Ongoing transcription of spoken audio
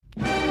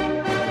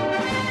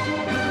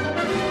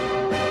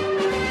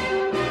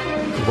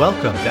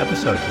welcome to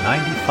episode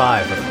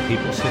 95 of the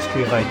People's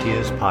History of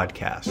Ideas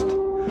podcast.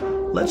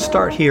 Let's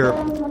start here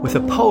with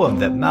a poem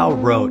that Mao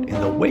wrote in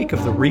the wake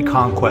of the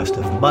reconquest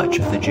of much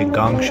of the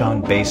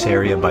Jinggangshan base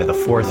area by the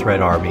Fourth Red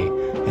Army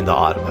in the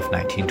autumn of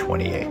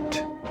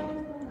 1928.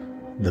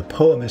 The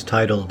poem is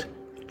titled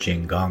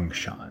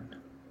Jinggangshan.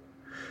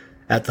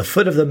 At the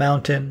foot of the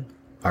mountain,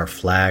 our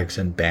flags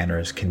and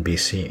banners can be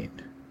seen.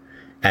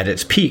 At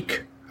its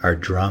peak, our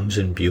drums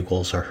and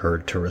bugles are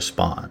heard to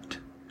respond.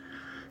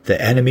 The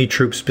enemy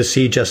troops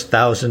besiege us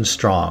thousands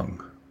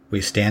strong.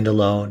 We stand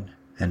alone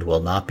and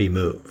will not be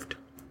moved.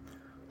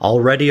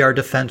 Already our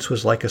defense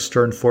was like a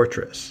stern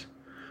fortress.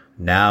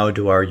 Now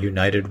do our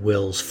united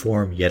wills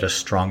form yet a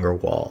stronger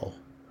wall.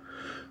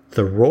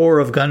 The roar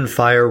of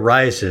gunfire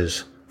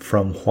rises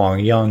from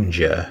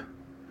Huangyangje,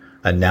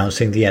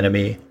 announcing the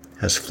enemy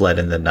has fled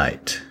in the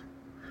night.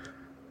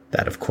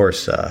 That, of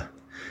course,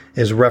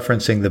 is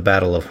referencing the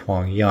Battle of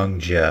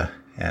Huangyangje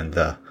and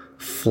the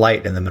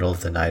flight in the middle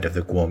of the night of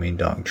the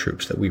Kuomintang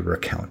troops that we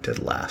recounted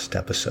last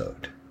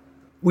episode.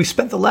 We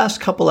spent the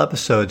last couple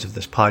episodes of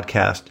this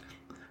podcast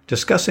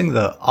discussing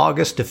the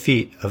August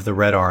defeat of the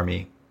Red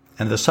Army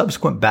and the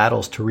subsequent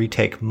battles to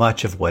retake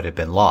much of what had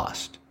been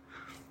lost.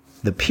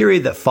 The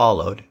period that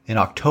followed, in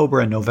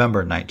October and November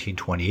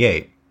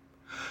 1928,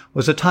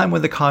 was a time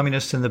when the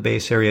communists in the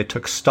base area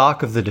took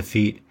stock of the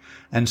defeat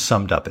and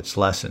summed up its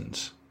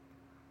lessons.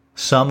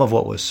 Some of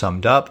what was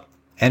summed up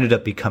ended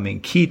up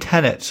becoming key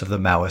tenets of the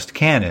Maoist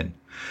canon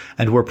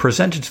and were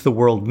presented to the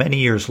world many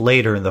years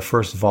later in the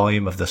first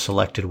volume of the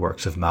selected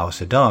works of Mao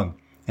Zedong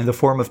in the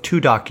form of two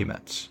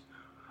documents.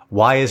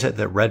 Why is it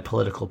that red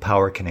political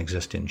power can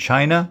exist in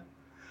China?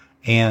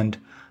 And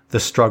The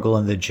Struggle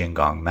in the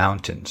Jinggang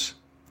Mountains.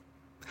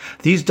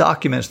 These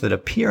documents that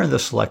appear in the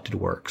selected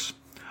works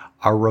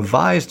are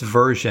revised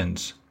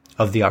versions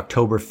of the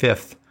October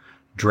 5th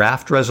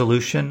draft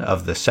resolution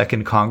of the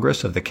Second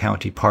Congress of the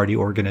County Party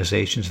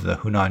organizations in the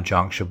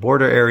Hunan-Jiangsu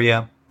border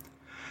area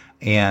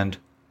and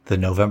the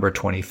November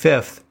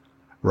 25th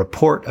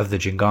report of the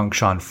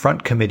Jinggangshan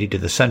Front Committee to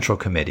the Central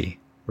Committee,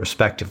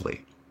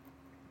 respectively.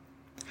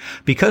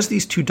 Because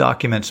these two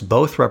documents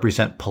both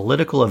represent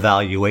political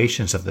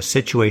evaluations of the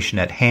situation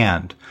at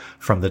hand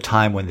from the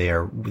time when they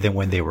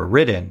were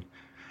written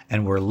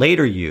and were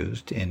later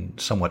used in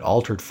somewhat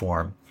altered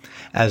form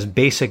as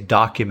basic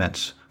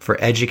documents for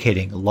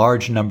educating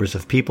large numbers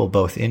of people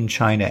both in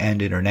China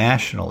and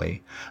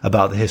internationally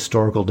about the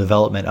historical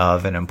development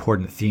of and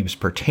important themes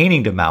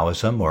pertaining to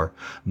Maoism, or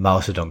Mao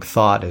Zedong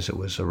thought as it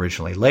was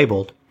originally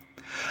labeled,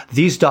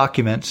 these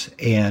documents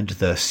and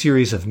the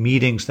series of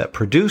meetings that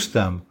produced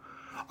them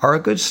are a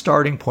good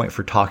starting point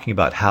for talking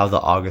about how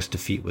the August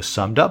defeat was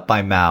summed up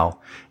by Mao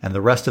and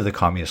the rest of the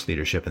communist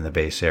leadership in the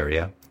base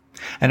area,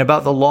 and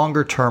about the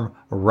longer-term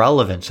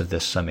relevance of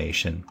this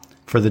summation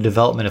for the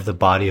development of the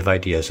body of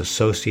ideas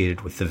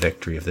associated with the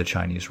victory of the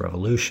Chinese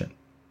Revolution.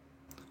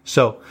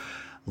 So,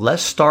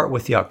 let's start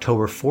with the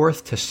October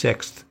 4th to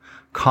 6th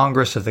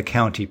Congress of the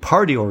County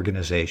Party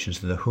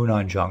organizations in the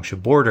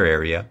Hunan-Jiangsu border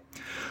area,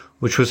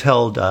 which was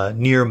held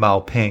near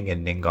Maoping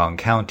in Ninggang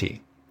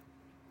County.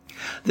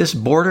 This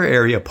border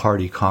area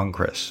party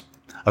congress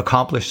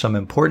accomplished some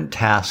important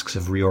tasks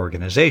of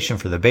reorganization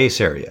for the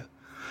base area,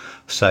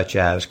 such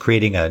as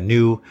creating a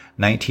new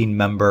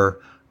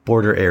 19-member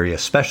border area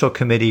special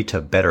committee to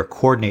better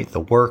coordinate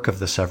the work of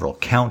the several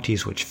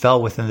counties which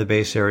fell within the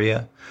base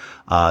area.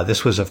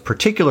 This was of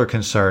particular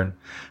concern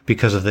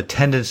because of the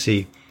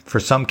tendency for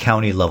some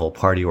county-level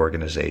party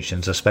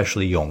organizations,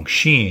 especially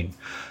Yongxin,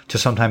 to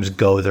sometimes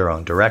go their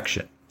own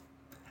direction.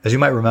 As you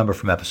might remember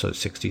from episode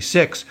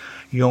 66,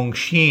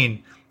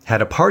 Yongxin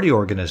had a party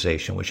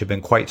organization which had been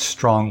quite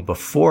strong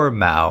before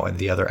Mao and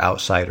the other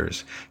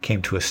outsiders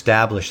came to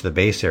establish the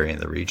base area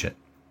in the region.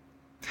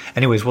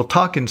 Anyways, we'll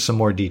talk in some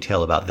more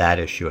detail about that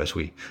issue as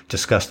we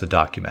discuss the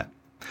document.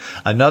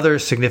 Another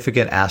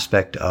significant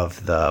aspect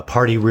of the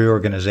party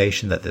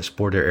reorganization that this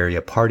border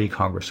area party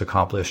congress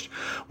accomplished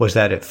was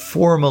that it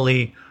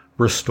formally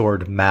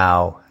restored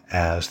Mao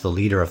as the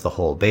leader of the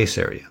whole base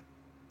area.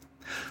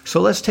 So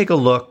let's take a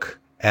look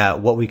at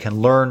what we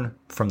can learn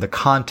from the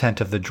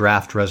content of the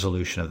draft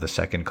resolution of the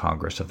Second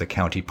Congress of the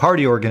County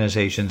Party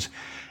organizations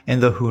in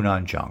the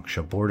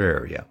Hunan-Jiangsu border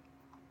area.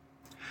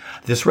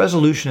 This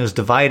resolution is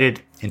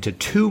divided into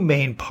two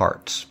main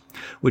parts,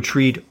 which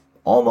read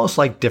almost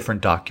like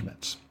different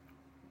documents.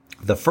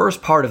 The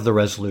first part of the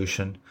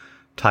resolution,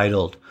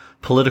 titled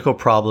Political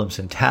Problems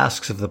and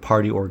Tasks of the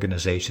Party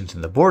Organizations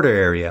in the Border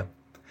Area,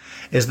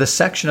 is the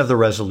section of the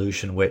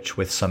resolution which,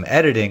 with some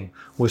editing,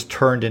 was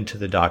turned into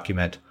the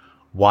document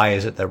Why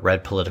is it that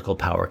red political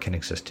power can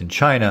exist in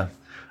China,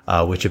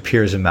 which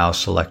appears in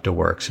Mao's Selecta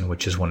works and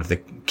which is one of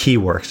the key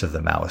works of the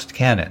Maoist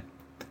canon.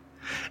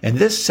 In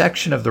this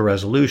section of the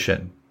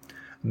resolution,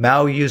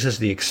 Mao uses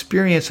the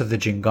experience of the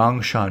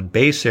Jinggangshan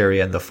base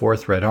area and the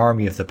Fourth Red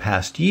Army of the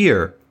past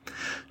year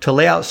to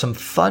lay out some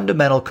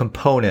fundamental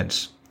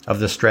components of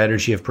the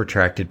strategy of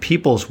protracted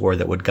people's war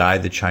that would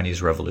guide the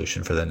Chinese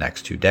Revolution for the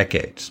next 2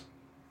 decades.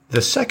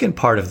 The second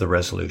part of the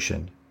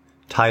resolution,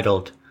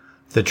 titled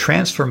the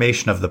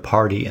transformation of the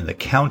party in the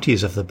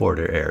counties of the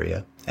border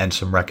area, and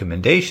some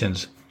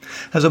recommendations,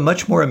 has a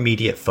much more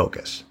immediate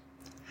focus.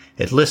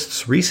 It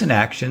lists recent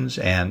actions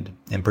and,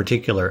 in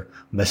particular,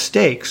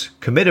 mistakes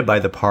committed by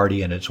the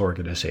party and its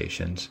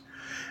organizations,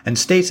 and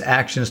states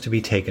actions to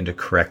be taken to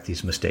correct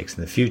these mistakes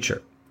in the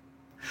future.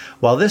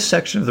 While this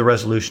section of the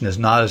resolution is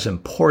not as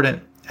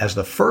important as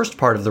the first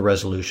part of the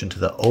resolution to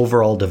the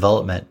overall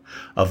development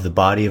of the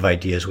body of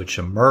ideas which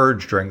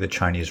emerged during the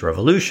Chinese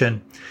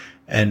Revolution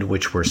and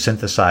which were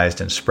synthesized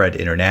and spread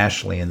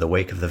internationally in the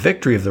wake of the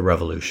victory of the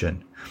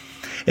revolution,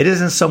 it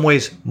is in some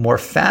ways more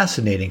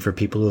fascinating for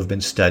people who have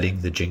been studying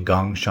the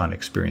Jinggangshan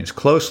experience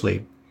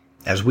closely,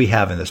 as we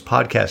have in this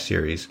podcast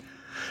series,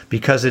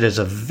 because it is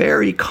a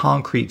very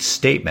concrete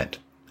statement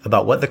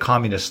about what the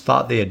communists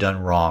thought they had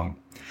done wrong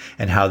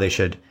and how they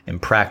should, in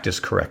practice,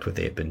 correct what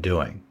they had been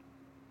doing.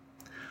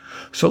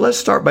 So let's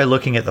start by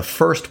looking at the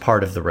first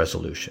part of the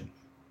resolution.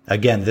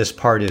 Again, this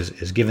part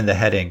is given the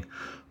heading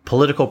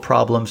Political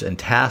Problems and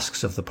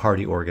Tasks of the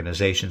Party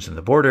Organizations in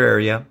the Border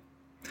Area.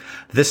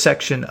 This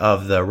section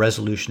of the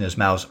resolution is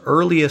Mao's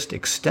earliest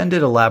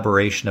extended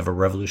elaboration of a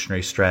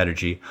revolutionary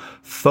strategy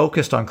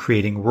focused on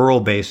creating rural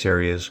base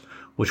areas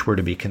which were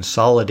to be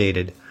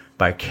consolidated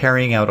by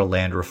carrying out a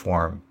land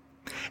reform,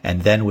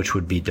 and then which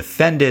would be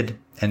defended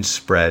and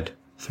spread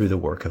through the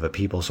work of a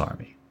people's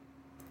army.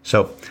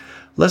 So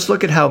let's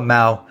look at how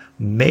Mao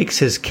makes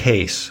his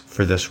case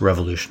for this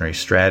revolutionary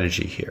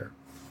strategy here.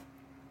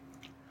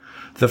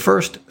 The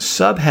first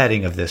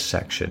subheading of this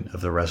section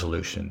of the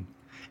resolution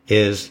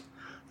is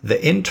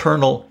the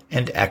internal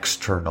and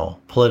external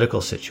political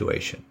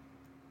situation.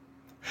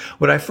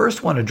 What I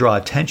first want to draw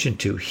attention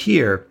to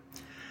here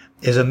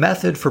is a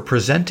method for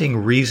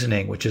presenting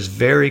reasoning which is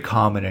very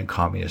common in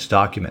communist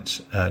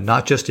documents,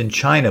 not just in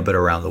China, but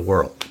around the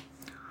world.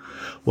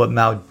 What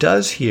Mao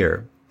does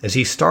here is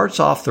he starts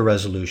off the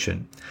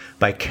resolution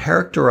by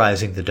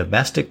characterizing the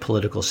domestic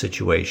political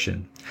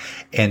situation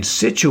and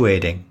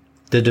situating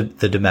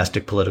the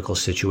domestic political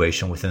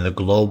situation within the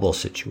global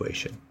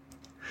situation.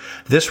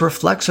 This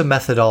reflects a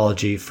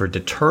methodology for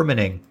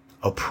determining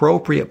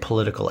appropriate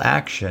political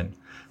action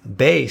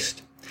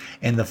based,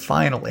 in the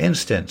final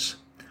instance,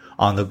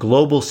 on the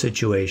global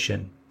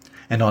situation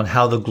and on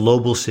how the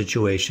global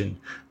situation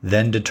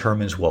then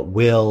determines what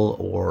will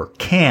or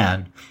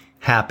can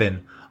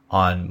happen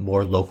on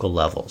more local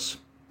levels.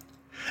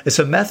 It's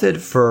a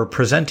method for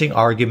presenting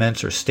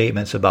arguments or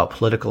statements about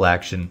political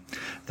action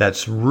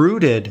that's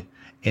rooted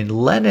in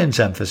Lenin's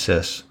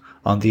emphasis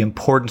on the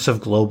importance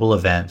of global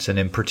events and,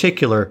 in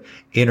particular,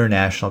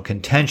 international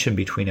contention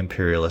between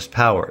imperialist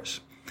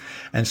powers.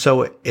 And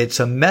so it's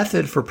a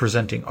method for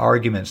presenting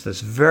arguments that's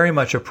very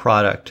much a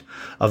product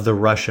of the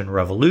Russian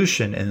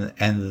Revolution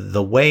and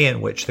the way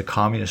in which the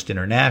Communist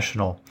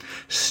International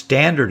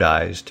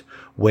standardized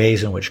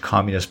ways in which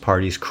communist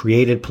parties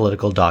created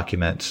political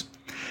documents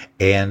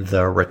and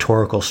the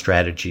rhetorical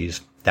strategies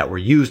that were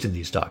used in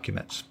these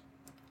documents.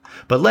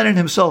 But Lenin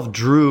himself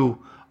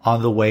drew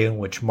on the way in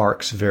which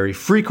Marx very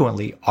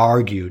frequently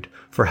argued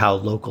for how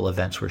local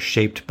events were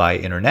shaped by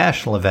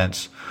international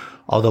events,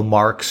 although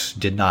Marx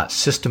did not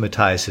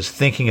systematize his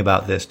thinking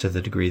about this to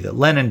the degree that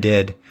Lenin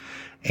did,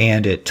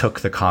 and it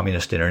took the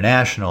Communist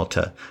International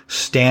to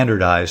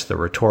standardize the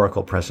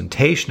rhetorical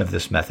presentation of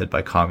this method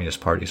by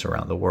communist parties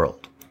around the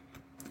world.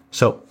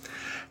 So,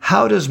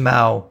 how does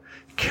Mao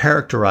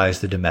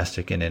characterize the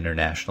domestic and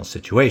international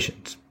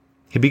situations?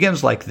 He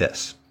begins like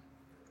this,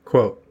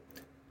 quote,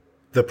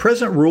 "The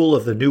present rule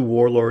of the new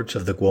warlords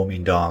of the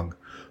Kuomintang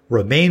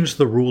remains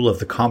the rule of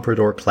the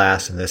comprador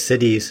class in the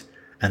cities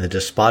and the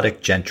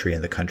despotic gentry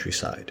in the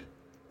countryside.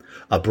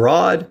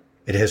 Abroad,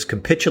 it has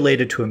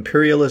capitulated to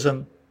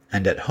imperialism,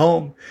 and at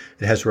home,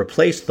 it has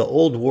replaced the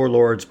old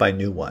warlords by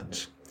new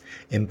ones,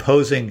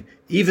 imposing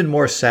even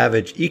more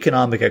savage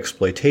economic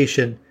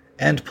exploitation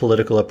and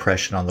political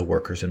oppression on the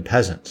workers and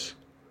peasants.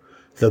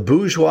 The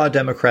bourgeois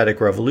democratic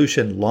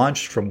revolution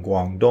launched from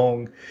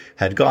Guangdong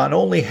had gone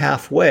only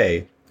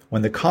halfway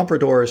when the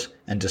compradors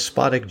and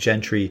despotic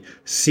gentry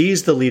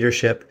seized the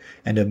leadership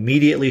and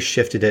immediately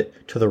shifted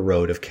it to the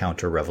road of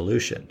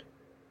counter-revolution.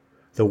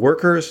 The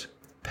workers,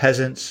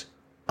 peasants,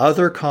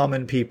 other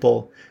common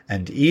people,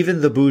 and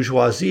even the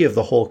bourgeoisie of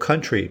the whole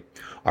country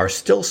are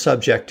still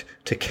subject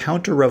to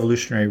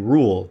counter-revolutionary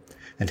rule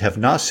and have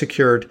not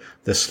secured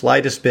the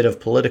slightest bit of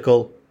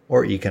political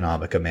or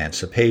economic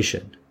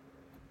emancipation."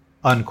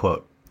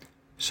 Unquote.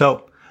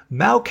 So,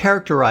 Mao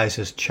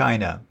characterizes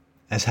China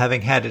as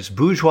having had its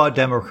bourgeois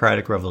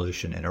democratic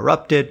revolution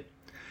interrupted,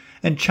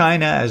 and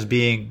China as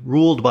being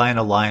ruled by an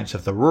alliance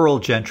of the rural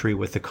gentry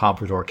with the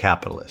comprador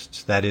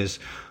capitalists, that is,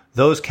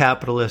 those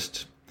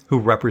capitalists who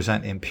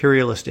represent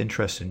imperialist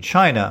interests in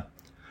China,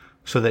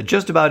 so that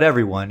just about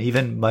everyone,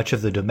 even much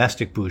of the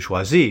domestic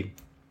bourgeoisie,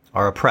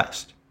 are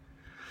oppressed.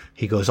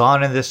 He goes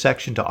on in this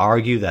section to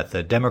argue that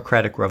the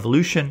democratic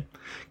revolution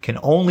can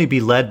only be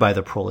led by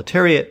the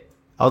proletariat,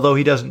 although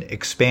he doesn't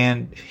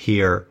expand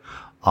here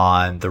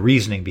on the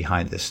reasoning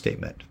behind this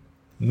statement.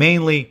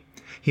 Mainly,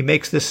 he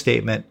makes this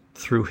statement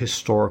through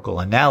historical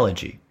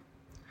analogy.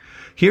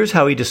 Here's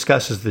how he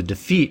discusses the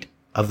defeat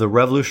of the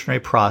revolutionary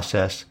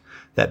process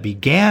that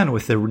began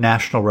with the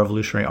National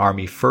Revolutionary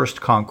Army first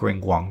conquering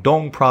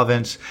Guangdong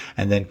province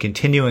and then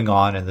continuing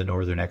on in the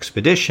Northern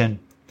Expedition,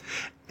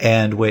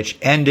 and which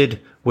ended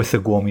with the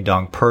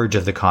Kuomintang purge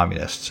of the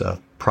communists,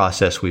 a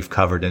process we've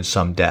covered in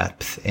some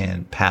depth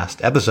in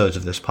past episodes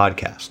of this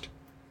podcast.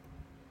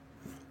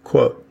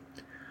 Quote,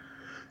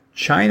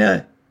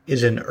 China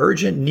is in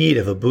urgent need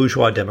of a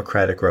bourgeois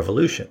democratic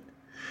revolution,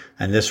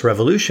 and this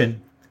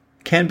revolution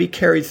can be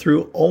carried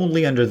through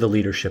only under the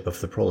leadership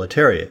of the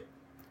proletariat.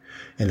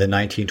 In the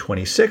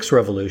 1926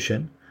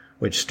 revolution,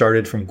 which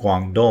started from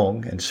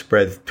Guangdong and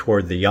spread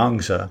toward the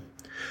Yangtze,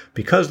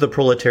 because the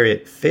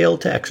proletariat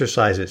failed to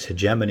exercise its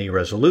hegemony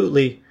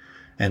resolutely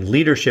and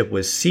leadership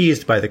was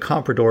seized by the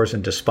compradors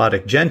and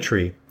despotic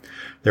gentry,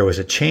 there was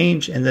a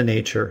change in the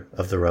nature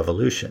of the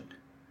revolution.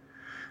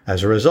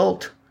 As a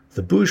result,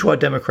 the bourgeois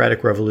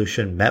democratic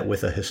revolution met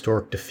with a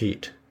historic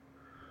defeat.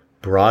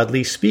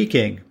 Broadly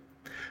speaking,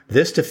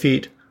 this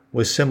defeat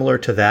was similar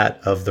to that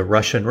of the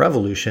Russian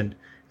Revolution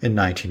in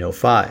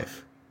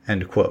 1905.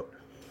 End quote.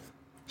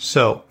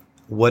 So,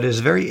 what is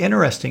very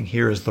interesting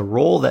here is the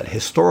role that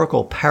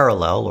historical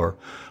parallel, or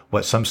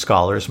what some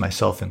scholars,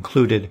 myself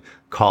included,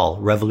 call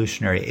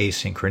revolutionary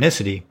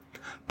asynchronicity,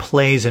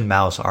 plays in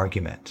Mao's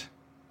argument.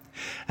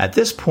 At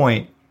this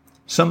point,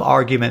 some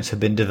arguments have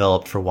been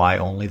developed for why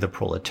only the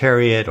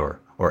proletariat, or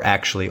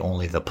actually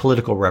only the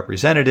political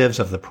representatives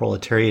of the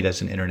proletariat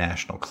as an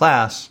international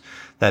class,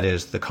 that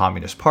is, the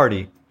Communist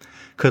Party,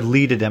 could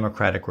lead a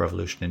democratic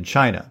revolution in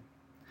China.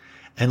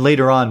 And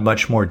later on,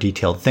 much more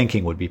detailed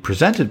thinking would be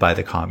presented by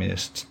the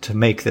communists to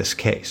make this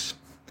case.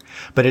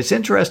 But it's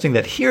interesting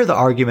that here the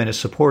argument is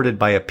supported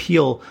by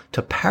appeal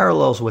to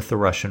parallels with the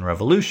Russian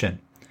Revolution,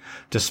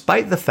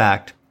 despite the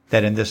fact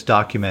that in this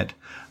document,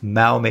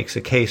 Mao makes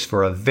a case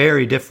for a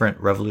very different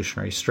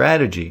revolutionary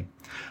strategy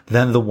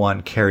than the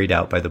one carried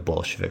out by the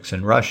Bolsheviks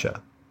in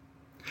Russia.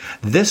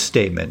 This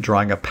statement,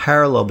 drawing a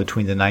parallel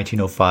between the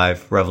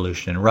 1905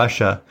 revolution in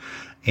Russia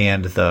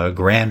and the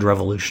Grand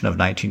Revolution of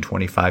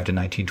 1925 to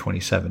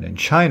 1927 in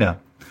China,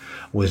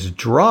 was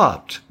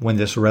dropped when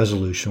this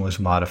resolution was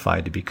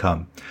modified to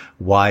become,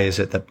 why is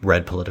it that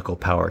red political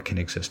power can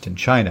exist in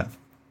China?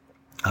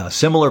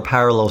 Similar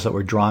parallels that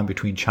were drawn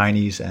between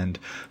Chinese and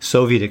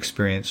Soviet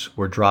experience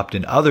were dropped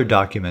in other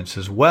documents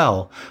as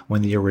well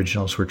when the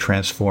originals were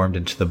transformed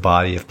into the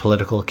body of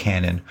political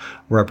canon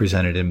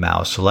represented in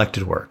Mao's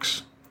selected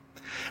works.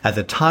 At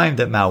the time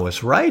that Mao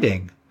was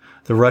writing,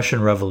 the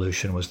Russian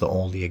Revolution was the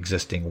only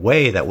existing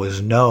way that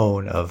was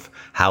known of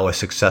how a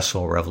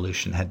successful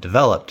revolution had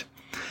developed.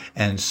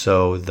 And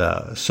so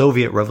the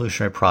Soviet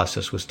revolutionary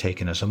process was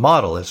taken as a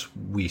model, as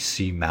we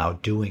see Mao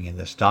doing in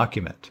this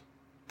document.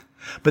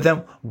 But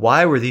then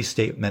why were these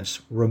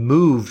statements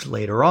removed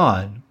later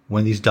on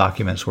when these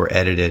documents were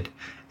edited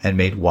and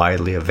made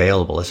widely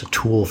available as a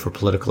tool for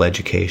political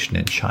education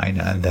in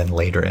China and then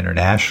later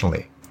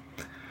internationally?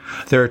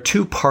 There are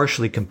two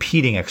partially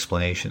competing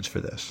explanations for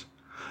this.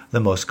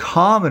 The most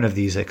common of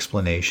these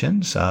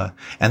explanations,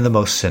 and the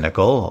most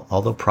cynical,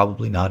 although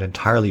probably not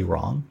entirely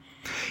wrong,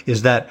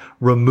 is that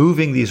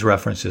removing these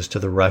references to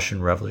the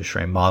Russian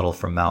revolutionary model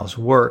from Mao's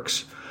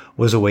works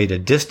was a way to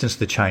distance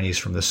the Chinese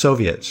from the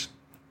Soviets.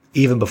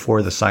 Even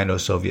before the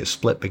Sino-Soviet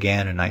split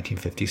began in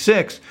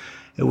 1956,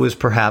 it was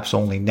perhaps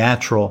only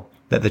natural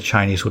that the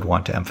Chinese would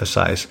want to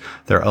emphasize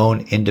their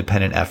own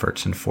independent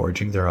efforts in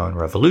forging their own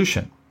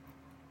revolution.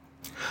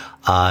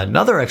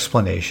 Another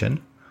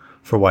explanation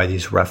for why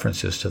these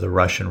references to the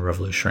Russian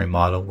revolutionary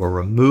model were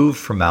removed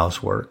from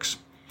Mao's works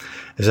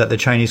is that the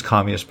Chinese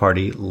Communist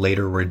Party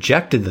later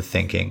rejected the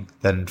thinking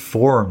that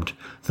informed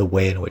the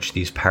way in which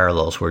these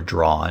parallels were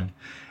drawn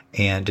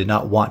and did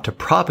not want to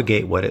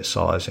propagate what it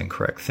saw as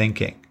incorrect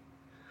thinking.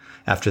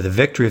 After the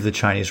victory of the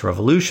Chinese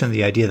Revolution,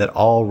 the idea that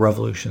all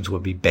revolutions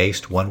would be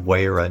based one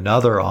way or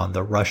another on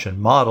the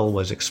Russian model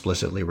was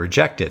explicitly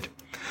rejected.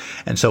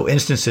 And so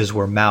instances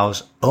where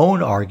Mao's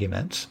own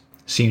arguments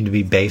seemed to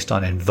be based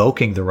on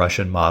invoking the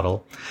Russian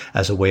model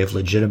as a way of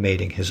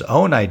legitimating his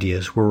own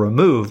ideas were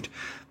removed,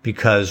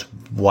 because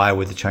why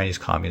would the Chinese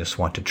communists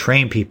want to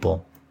train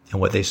people in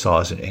what they saw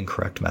as an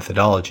incorrect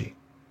methodology?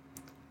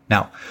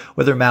 Now,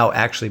 whether Mao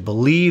actually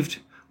believed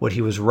what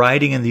he was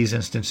writing in these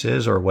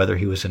instances, or whether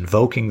he was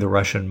invoking the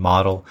Russian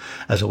model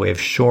as a way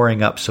of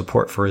shoring up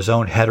support for his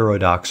own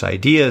heterodox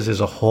ideas, is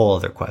a whole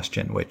other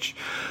question, which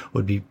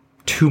would be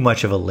too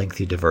much of a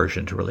lengthy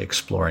diversion to really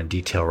explore in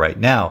detail right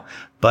now,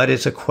 but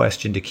it's a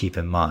question to keep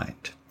in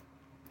mind.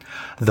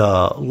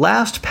 The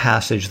last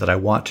passage that I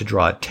want to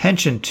draw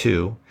attention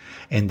to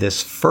in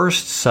this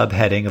first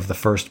subheading of the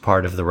first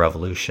part of the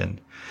revolution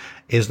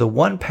is the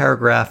one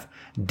paragraph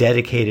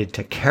dedicated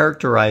to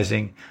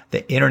characterizing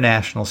the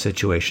international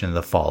situation in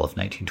the fall of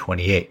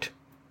 1928.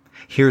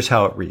 Here's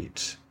how it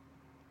reads.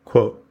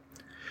 Quote,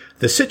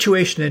 "The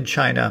situation in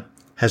China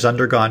has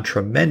undergone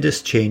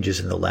tremendous changes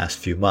in the last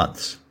few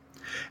months,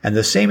 and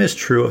the same is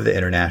true of the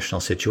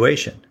international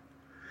situation.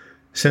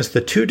 Since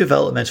the two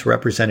developments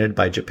represented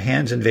by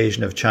Japan's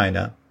invasion of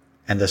China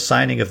and the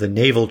signing of the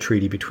naval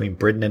treaty between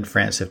Britain and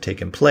France have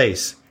taken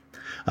place,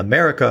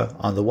 America,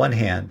 on the one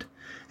hand,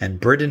 and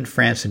Britain,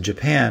 France, and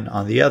Japan,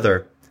 on the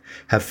other,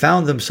 have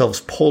found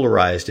themselves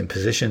polarized in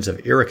positions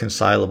of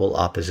irreconcilable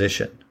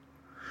opposition.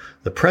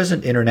 The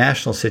present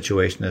international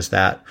situation is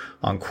that,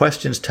 on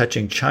questions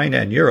touching China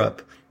and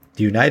Europe,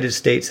 the United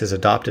States has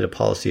adopted a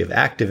policy of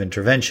active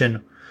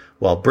intervention,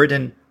 while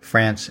Britain,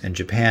 France, and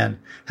Japan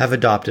have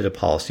adopted a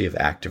policy of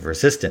active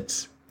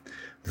resistance.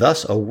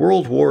 Thus, a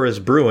world war is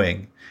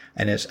brewing,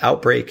 and its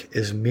outbreak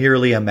is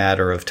merely a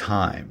matter of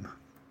time.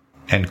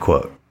 End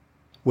quote.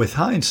 With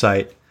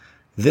hindsight,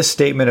 this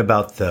statement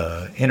about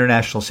the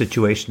international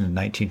situation in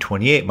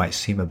 1928 might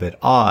seem a bit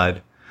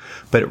odd,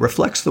 but it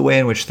reflects the way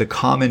in which the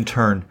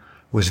Comintern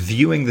was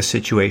viewing the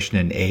situation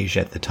in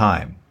Asia at the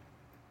time.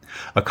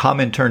 A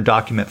Comintern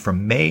document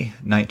from May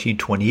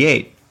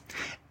 1928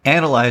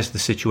 analyzed the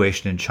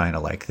situation in China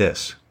like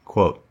this,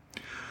 quote,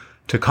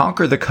 "To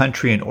conquer the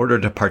country in order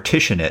to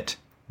partition it,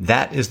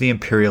 that is the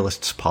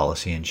imperialists'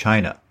 policy in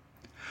China.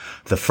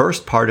 The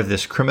first part of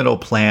this criminal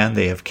plan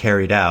they have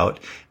carried out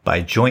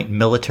by joint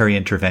military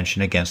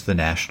intervention against the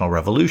national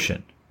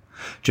revolution.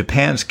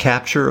 Japan's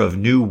capture of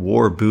new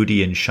war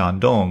booty in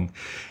Shandong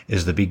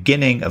is the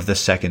beginning of the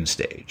second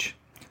stage.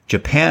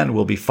 Japan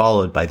will be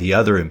followed by the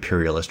other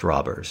imperialist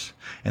robbers.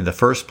 In the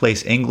first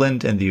place,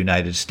 England and the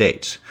United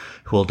States,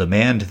 who will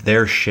demand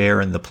their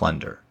share in the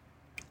plunder.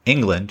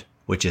 England,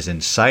 which is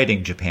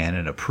inciting Japan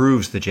and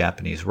approves the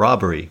Japanese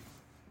robbery,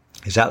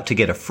 is out to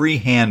get a free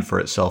hand for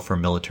itself for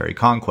military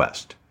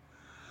conquest.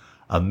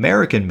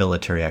 American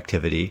military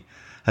activity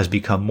has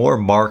become more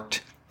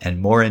marked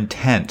and more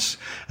intense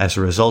as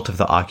a result of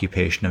the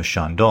occupation of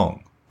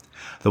Shandong.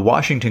 The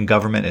Washington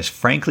government is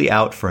frankly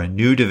out for a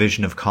new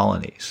division of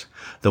colonies,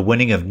 the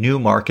winning of new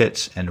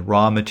markets and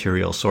raw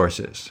material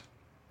sources.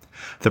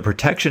 The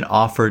protection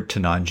offered to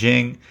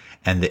Nanjing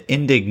and the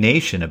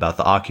indignation about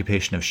the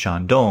occupation of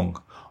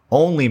Shandong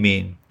only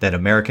mean that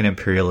American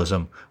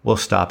imperialism will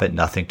stop at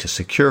nothing to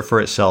secure for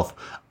itself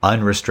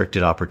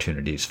unrestricted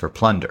opportunities for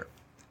plunder."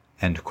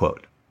 End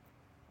quote.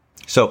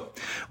 So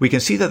we can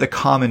see that the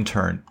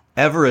Comintern,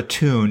 ever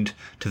attuned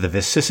to the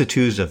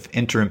vicissitudes of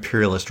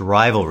inter-imperialist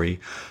rivalry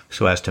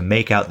so as to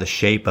make out the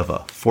shape of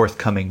a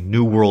forthcoming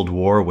new world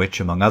war, which,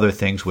 among other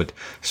things, would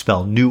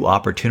spell new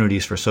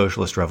opportunities for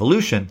socialist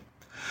revolution,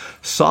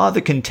 saw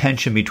the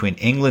contention between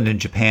England and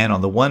Japan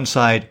on the one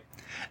side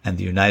and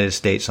the United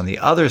States on the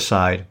other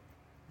side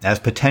as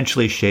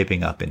potentially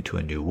shaping up into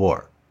a new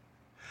war.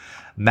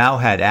 Mao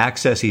had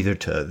access either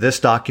to this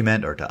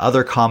document or to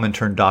other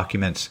Comintern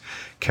documents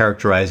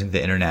characterizing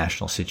the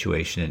international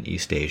situation in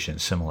East Asia in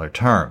similar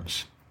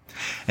terms.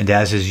 And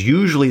as is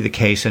usually the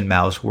case in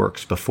Mao's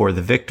works before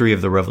the victory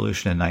of the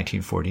revolution in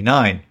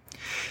 1949,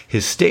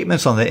 his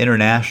statements on the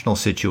international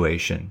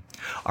situation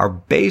are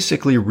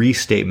basically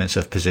restatements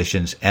of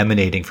positions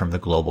emanating from the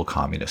Global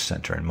Communist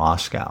Center in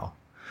Moscow.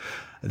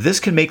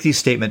 This can make these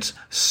statements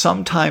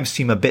sometimes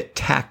seem a bit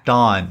tacked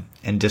on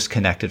and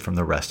disconnected from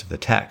the rest of the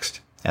text,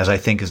 as I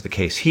think is the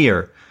case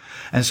here,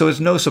 and so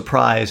it's no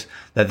surprise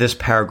that this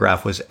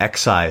paragraph was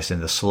excised in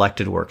the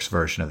selected works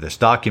version of this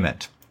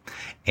document,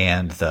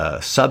 and the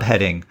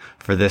subheading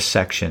for this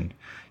section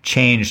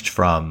changed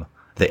from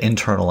the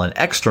internal and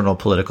external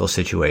political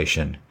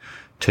situation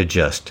to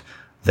just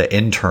the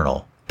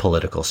internal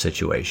political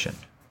situation.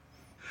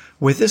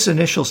 With this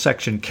initial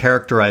section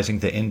characterizing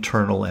the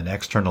internal and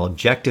external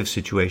objective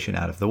situation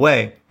out of the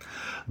way,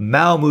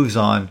 Mao moves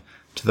on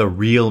to the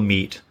real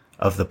meat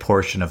of the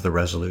portion of the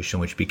resolution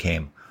which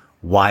became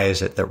 "Why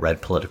is it that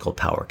red political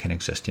power can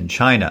exist in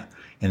China?"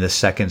 in the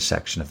second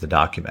section of the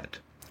document,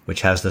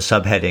 which has the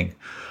subheading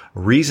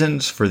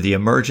 "Reasons for the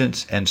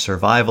emergence and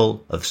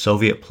survival of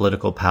Soviet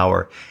political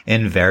power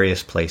in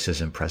various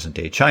places in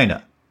present-day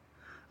China."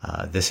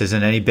 This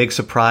isn't any big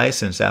surprise,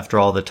 since after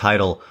all, the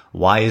title,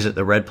 "Why is it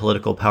that red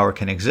political power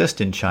can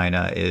exist in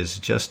China?" is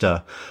just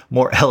a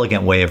more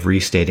elegant way of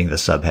restating the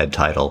subhead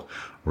title,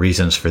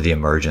 "Reasons for the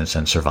emergence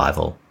and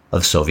survival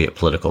of Soviet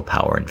political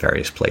power in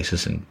various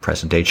places in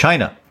present-day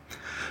China."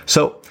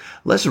 So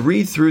let's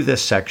read through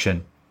this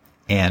section,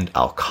 and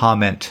I'll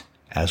comment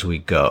as we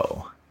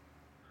go.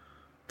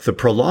 The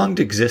prolonged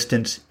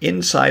existence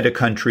inside a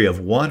country of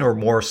one or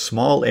more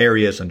small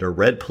areas under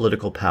red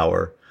political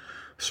power,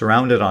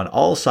 surrounded on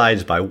all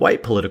sides by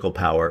white political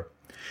power,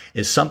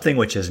 is something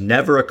which has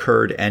never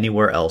occurred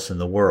anywhere else in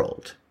the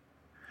world.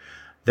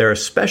 There are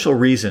special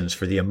reasons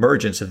for the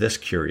emergence of this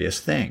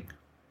curious thing.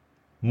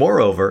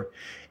 Moreover,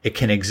 it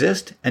can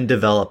exist and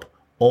develop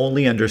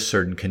only under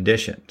certain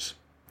conditions.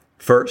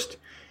 First,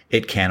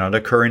 it cannot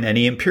occur in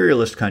any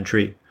imperialist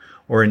country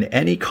or in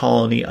any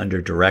colony under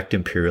direct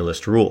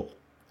imperialist rule.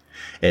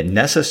 It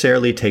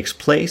necessarily takes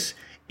place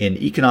in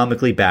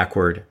economically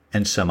backward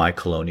and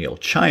semi-colonial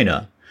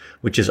China,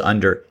 which is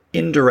under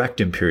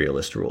indirect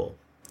imperialist rule.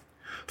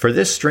 For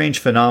this strange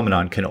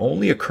phenomenon can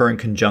only occur in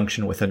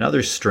conjunction with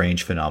another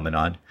strange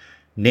phenomenon,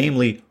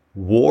 namely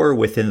war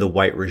within the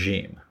white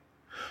regime.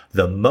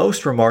 The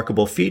most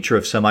remarkable feature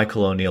of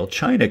semi-colonial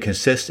China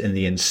consists in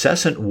the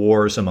incessant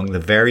wars among the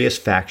various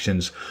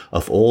factions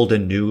of old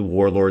and new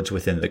warlords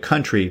within the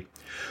country,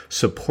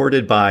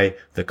 supported by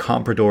the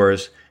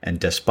compradors and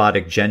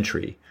despotic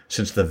gentry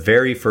since the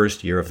very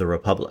first year of the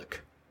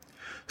Republic.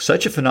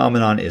 Such a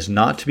phenomenon is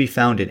not to be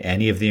found in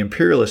any of the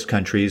imperialist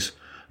countries,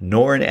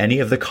 nor in any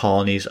of the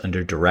colonies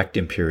under direct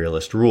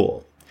imperialist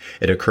rule.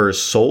 It occurs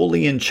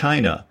solely in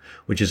China,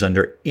 which is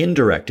under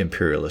indirect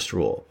imperialist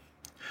rule.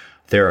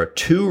 There are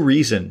two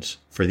reasons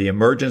for the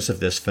emergence of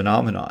this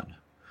phenomenon: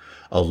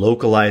 a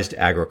localized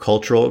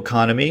agricultural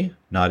economy,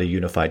 not a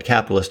unified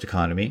capitalist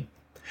economy,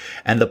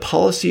 and the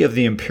policy of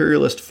the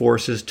imperialist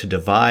forces to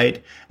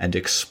divide and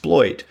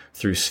exploit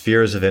through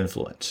spheres of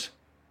influence.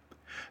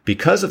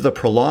 Because of the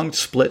prolonged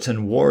splits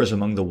and wars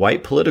among the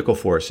white political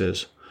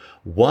forces,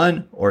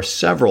 one or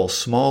several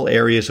small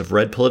areas of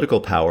red political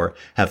power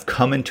have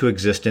come into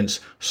existence,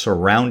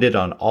 surrounded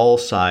on all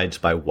sides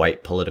by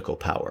white political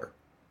power.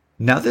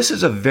 Now, this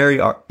is a very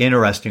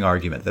interesting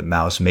argument that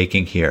Mao's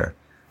making here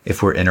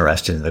if we're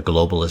interested in the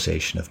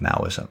globalization of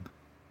Maoism.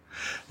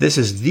 This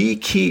is the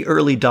key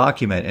early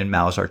document in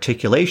Mao's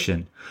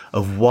articulation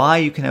of why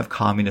you can have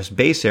communist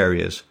base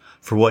areas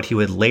for what he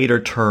would later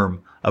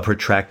term a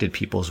protracted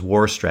people's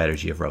war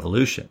strategy of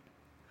revolution.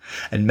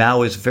 And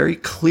Mao is very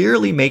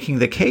clearly making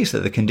the case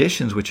that the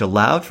conditions which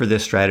allowed for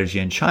this strategy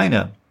in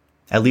China,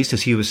 at least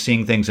as he was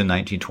seeing things in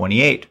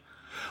 1928,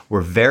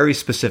 were very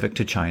specific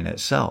to China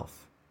itself.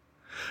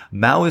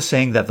 Mao is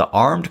saying that the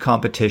armed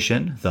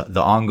competition,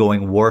 the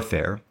ongoing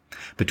warfare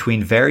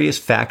between various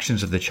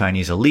factions of the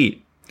Chinese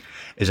elite,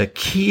 is a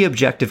key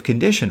objective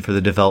condition for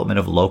the development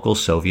of local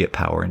Soviet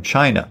power in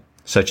China,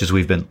 such as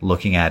we've been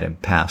looking at in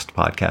past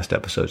podcast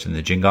episodes in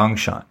the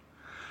Jinggangshan.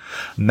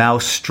 Mao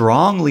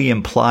strongly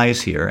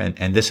implies here,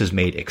 and this is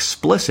made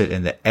explicit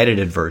in the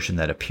edited version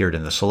that appeared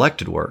in the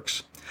selected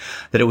works,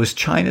 that it was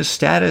China's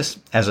status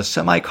as a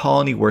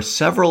semi-colony where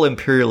several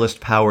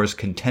imperialist powers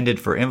contended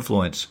for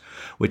influence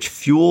which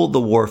fueled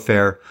the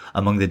warfare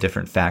among the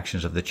different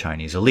factions of the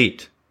Chinese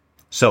elite.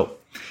 So,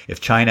 if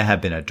China had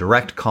been a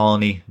direct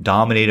colony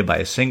dominated by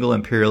a single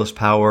imperialist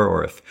power,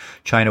 or if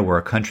China were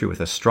a country with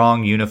a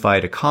strong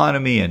unified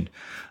economy and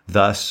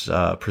thus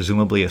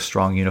presumably a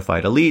strong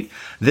unified elite,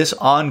 this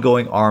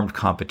ongoing armed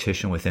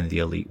competition within the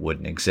elite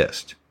wouldn't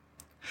exist.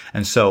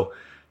 And so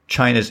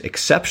China's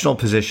exceptional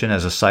position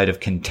as a site of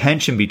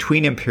contention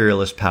between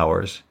imperialist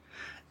powers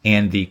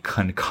and the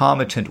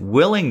concomitant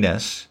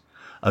willingness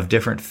of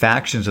different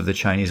factions of the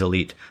Chinese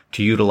elite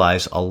to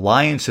utilize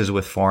alliances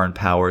with foreign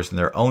powers in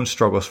their own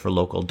struggles for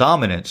local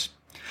dominance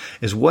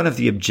is one of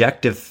the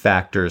objective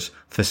factors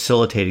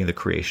facilitating the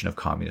creation of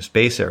communist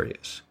base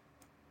areas.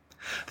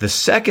 The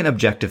second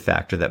objective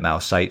factor that Mao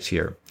cites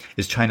here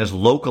is China's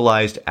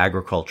localized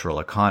agricultural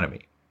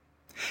economy.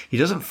 He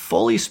doesn't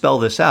fully spell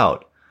this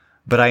out,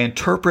 but I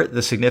interpret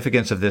the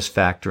significance of this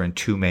factor in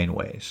two main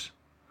ways.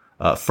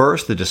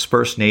 First, the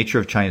dispersed nature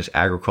of China's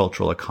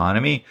agricultural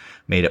economy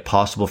made it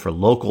possible for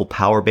local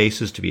power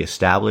bases to be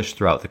established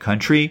throughout the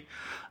country.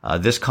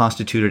 This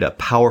constituted a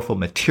powerful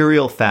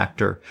material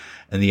factor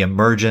in the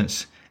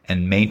emergence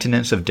and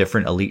maintenance of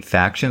different elite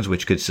factions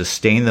which could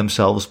sustain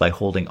themselves by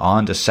holding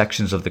on to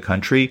sections of the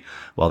country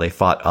while they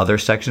fought other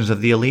sections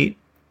of the elite.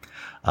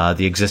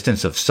 The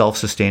existence of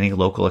self-sustaining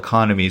local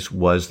economies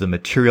was the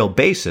material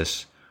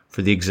basis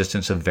for the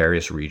existence of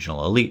various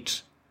regional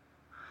elites.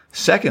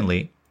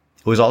 Secondly,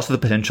 it was also the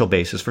potential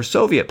basis for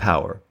Soviet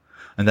power,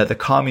 and that the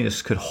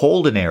communists could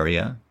hold an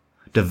area,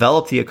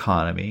 develop the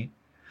economy,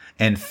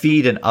 and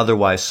feed and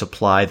otherwise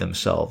supply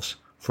themselves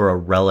for a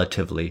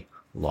relatively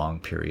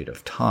long period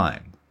of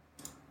time.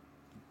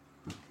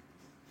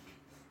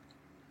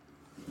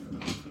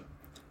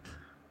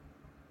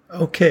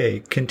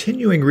 Okay,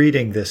 continuing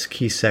reading this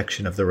key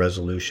section of the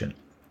resolution.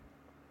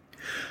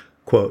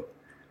 Quote,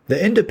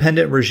 "The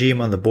independent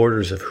regime on the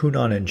borders of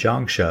Hunan and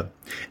Jiangxia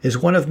is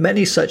one of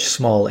many such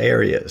small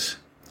areas.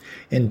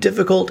 In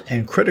difficult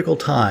and critical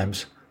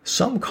times,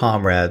 some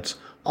comrades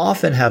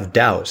often have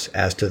doubts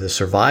as to the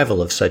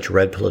survival of such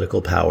red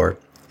political power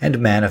and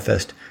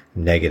manifest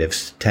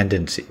negative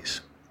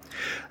tendencies.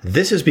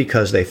 This is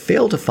because they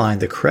fail to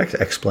find the correct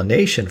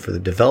explanation for the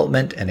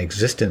development and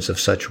existence of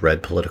such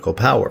red political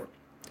power.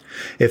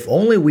 If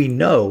only we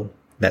know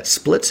that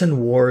splits and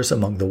wars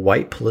among the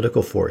white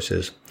political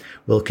forces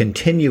will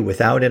continue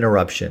without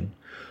interruption,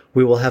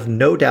 we will have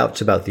no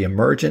doubts about the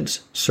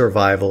emergence,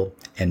 survival,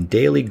 and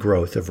daily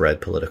growth of red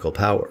political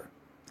power.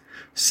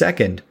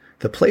 Second,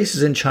 the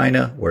places in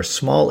China where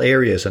small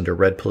areas under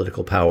red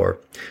political power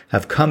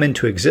have come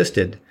into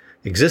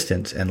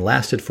existence and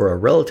lasted for a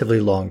relatively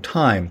long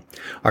time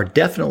are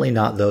definitely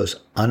not those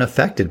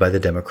unaffected by the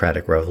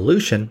democratic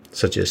revolution,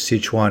 such as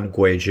Sichuan,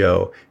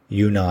 Guizhou,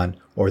 Yunnan,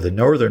 or the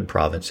northern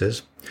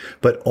provinces,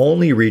 but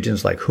only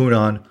regions like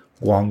Hunan,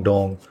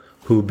 Guangdong,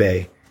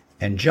 Hubei,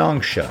 and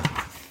Jiangxia,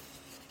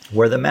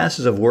 where the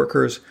masses of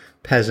workers,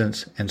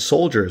 peasants, and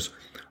soldiers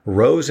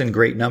rose in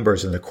great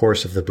numbers in the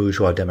course of the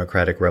bourgeois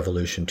democratic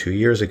revolution 2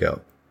 years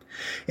ago.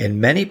 In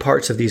many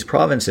parts of these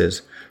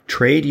provinces,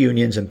 trade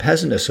unions and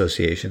peasant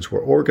associations were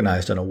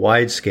organized on a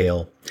wide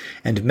scale,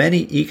 and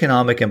many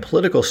economic and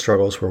political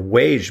struggles were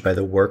waged by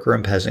the worker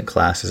and peasant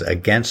classes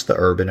against the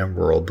urban and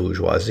rural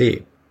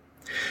bourgeoisie.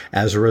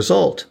 As a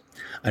result,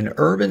 an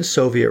urban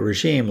Soviet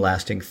regime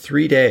lasting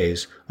 3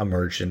 days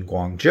emerged in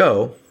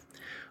Guangzhou,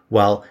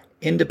 while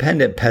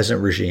independent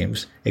peasant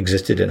regimes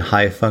existed in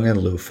Haifeng and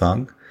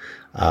Lufeng,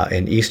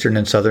 in eastern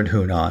and southern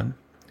Hunan,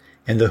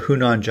 in the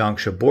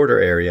Hunan-Jiangsu border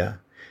area,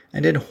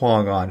 and in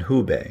Huang'an,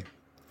 Hubei.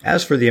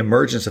 As for the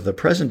emergence of the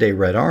present-day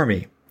Red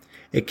Army,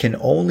 it can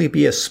only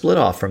be a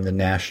split-off from the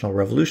National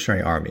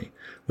Revolutionary Army,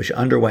 which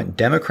underwent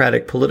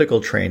democratic political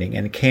training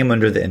and came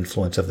under the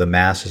influence of the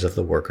masses of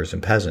the workers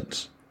and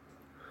peasants.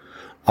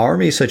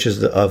 Armies such as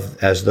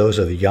those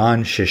of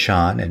Yan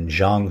Xishan and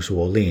Zhang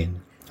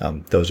Zuolin,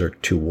 those are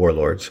two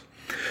warlords,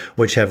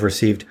 which have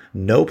received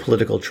no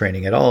political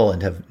training at all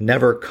and have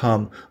never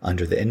come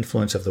under the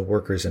influence of the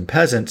workers and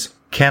peasants,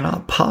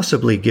 cannot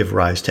possibly give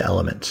rise to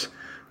elements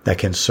that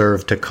can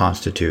serve to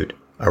constitute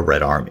a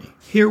Red Army.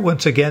 Here,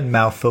 once again,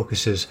 Mao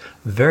focuses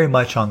very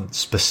much on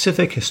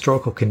specific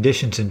historical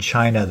conditions in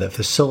China that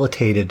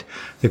facilitated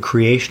the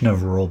creation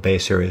of rural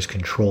base areas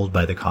controlled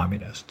by the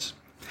communists.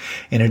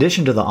 In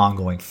addition to the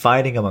ongoing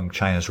fighting among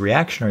China's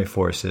reactionary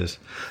forces,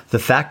 the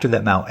factor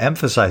that Mao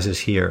emphasizes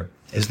here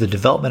is the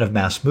development of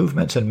mass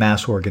movements and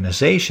mass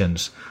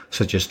organizations,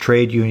 such as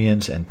trade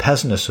unions and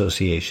peasant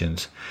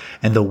associations,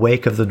 in the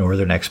wake of the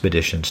Northern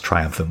Expedition's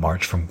triumphant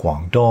march from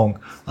Guangdong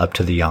up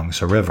to the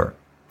Yangtze River.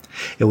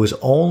 It was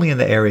only in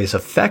the areas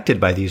affected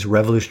by these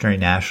revolutionary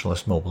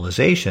nationalist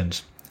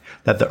mobilizations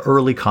that the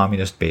early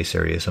communist base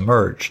areas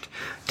emerged,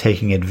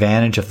 taking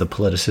advantage of the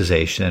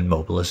politicization and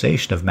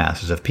mobilization of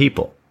masses of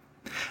people.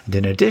 And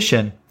in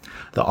addition,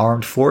 the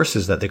armed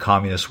forces that the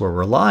communists were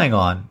relying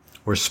on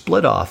were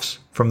split-offs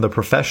from the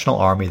professional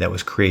army that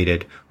was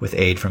created with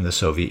aid from the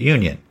Soviet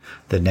Union,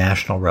 the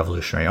National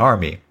Revolutionary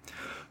Army,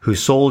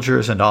 whose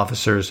soldiers and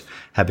officers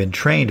have been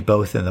trained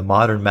both in the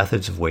modern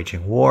methods of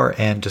waging war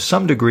and, to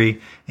some degree,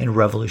 in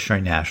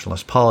revolutionary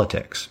nationalist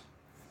politics.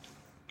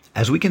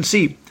 As we can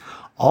see,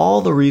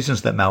 all the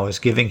reasons that Mao is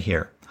giving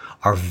here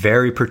are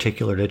very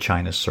particular to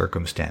China's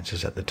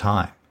circumstances at the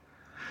time.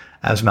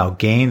 As Mao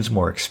gains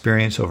more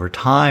experience over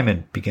time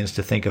and begins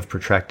to think of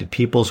protracted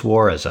People's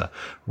War as a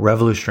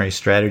revolutionary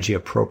strategy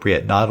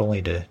appropriate not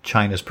only to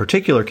China's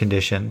particular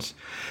conditions,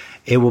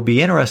 it will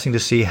be interesting to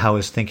see how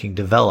his thinking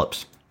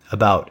develops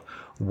about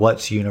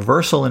what's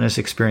universal in his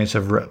experience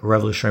of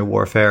revolutionary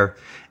warfare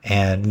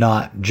and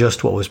not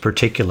just what was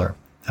particular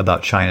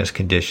about China's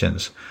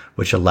conditions,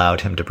 which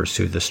allowed him to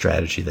pursue the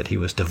strategy that he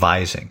was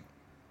devising.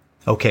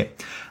 Okay,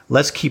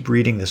 let's keep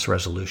reading this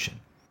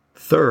resolution.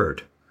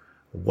 Third,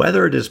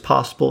 whether it is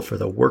possible for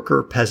the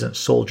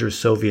worker-peasant-soldier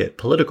Soviet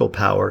political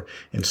power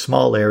in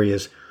small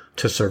areas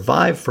to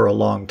survive for a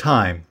long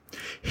time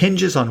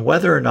hinges on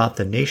whether or not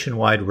the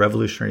nationwide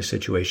revolutionary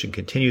situation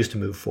continues to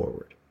move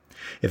forward.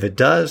 If it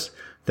does,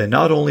 then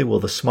not only will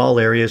the small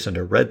areas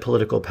under red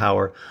political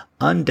power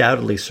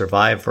undoubtedly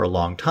survive for a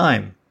long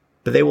time,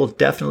 but they will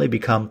definitely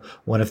become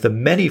one of the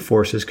many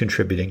forces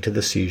contributing to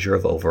the seizure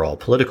of overall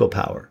political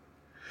power.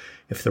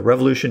 If the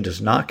revolution does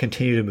not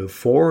continue to move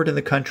forward in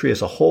the country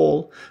as a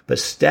whole, but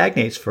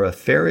stagnates for a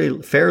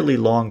fairly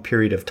long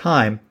period of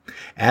time,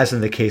 as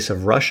in the case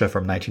of Russia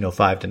from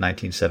 1905 to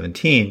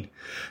 1917,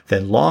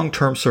 then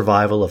long-term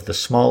survival of the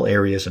small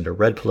areas under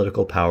red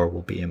political power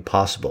will be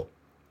impossible.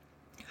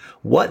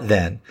 What,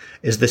 then,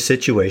 is the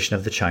situation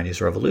of the Chinese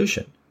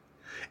Revolution?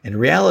 In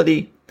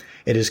reality,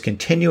 it is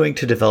continuing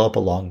to develop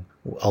along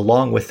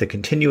with the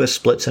continuous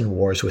splits and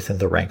wars within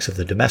the ranks of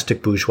the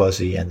domestic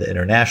bourgeoisie and the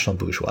international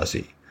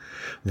bourgeoisie.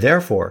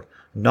 Therefore,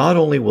 not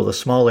only will the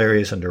small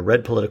areas under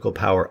red political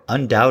power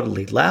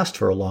undoubtedly last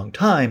for a long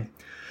time,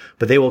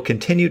 but they will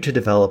continue to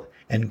develop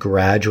and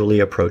gradually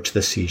approach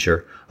the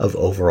seizure of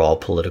overall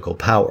political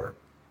power.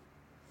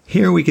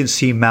 Here we can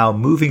see Mao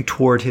moving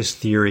toward his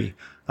theory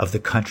of the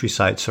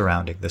countryside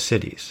surrounding the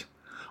cities.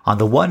 On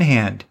the one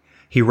hand,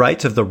 he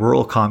writes of the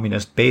rural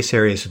communist base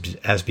areas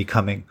as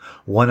becoming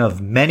one of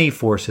many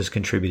forces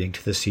contributing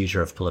to the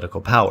seizure of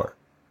political power.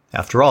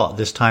 After all, at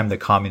this time the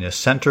communist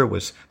center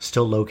was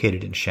still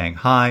located in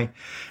Shanghai,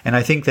 and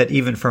I think that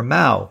even for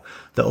Mao,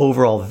 the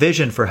overall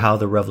vision for how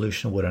the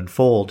revolution would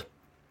unfold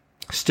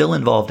still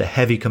involved a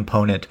heavy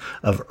component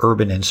of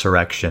urban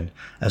insurrection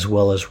as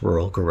well as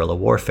rural guerrilla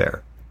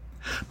warfare.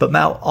 But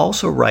Mao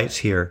also writes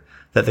here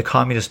that the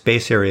communist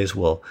base areas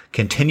will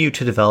continue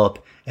to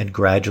develop and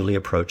gradually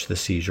approach the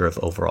seizure of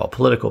overall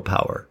political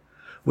power,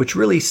 which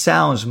really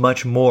sounds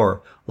much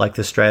more like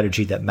the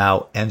strategy that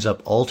Mao ends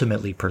up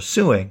ultimately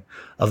pursuing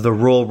of the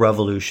rural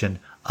revolution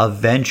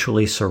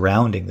eventually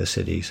surrounding the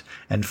cities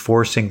and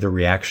forcing the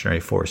reactionary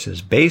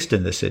forces based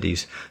in the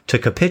cities to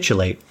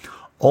capitulate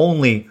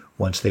only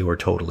once they were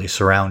totally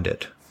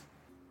surrounded.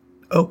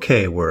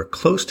 Okay, we're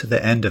close to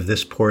the end of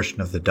this portion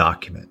of the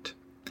document.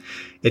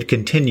 It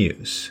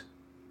continues.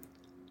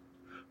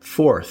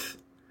 Fourth,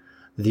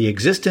 the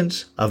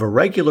existence of a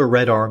regular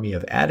Red Army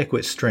of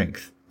adequate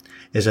strength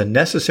is a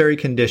necessary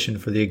condition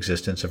for the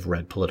existence of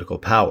red political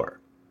power.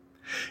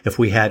 If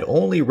we had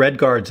only red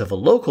guards of a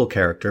local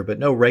character but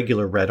no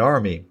regular red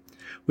army,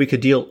 we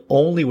could deal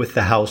only with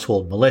the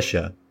household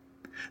militia,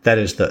 that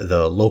is,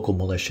 the local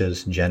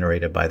militias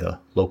generated by the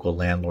local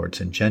landlords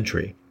and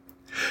gentry,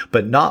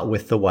 but not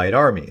with the white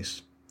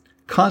armies.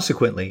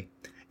 Consequently,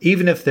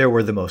 even if there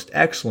were the most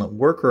excellent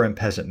worker and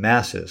peasant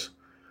masses,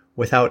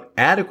 without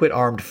adequate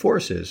armed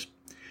forces,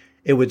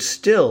 it would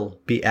still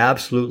be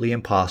absolutely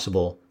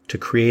impossible to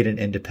create an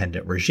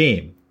independent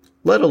regime,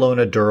 let alone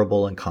a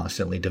durable and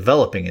constantly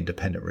developing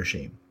independent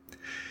regime.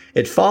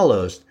 It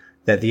follows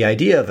that the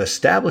idea of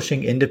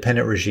establishing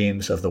independent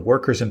regimes of the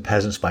workers and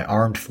peasants by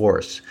armed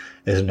force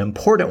is an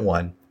important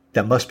one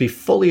that must be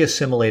fully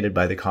assimilated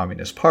by the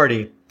Communist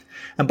Party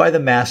and by the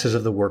masses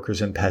of the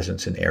workers and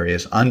peasants in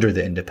areas under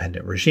the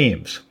independent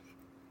regimes.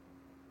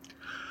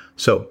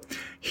 So,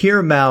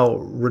 here Mao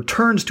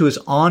returns to his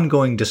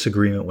ongoing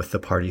disagreement with the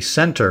party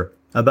center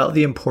about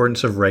the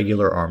importance of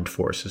regular armed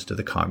forces to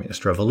the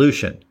communist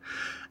revolution,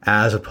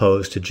 as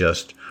opposed to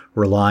just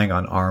relying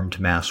on armed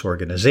mass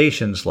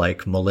organizations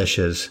like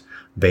militias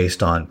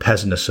based on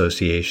peasant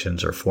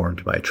associations or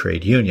formed by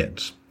trade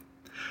unions,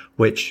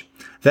 which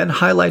then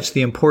highlights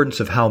the importance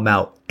of how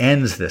Mao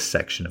ends this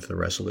section of the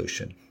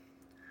resolution.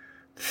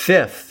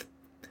 Fifth,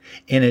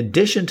 in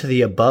addition to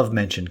the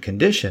above-mentioned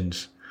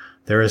conditions,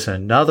 there is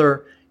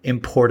another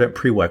important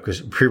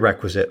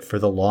prerequisite for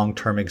the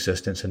long-term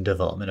existence and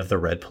development of the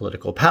red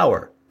political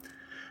power,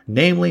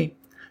 namely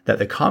that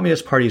the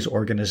Communist Party's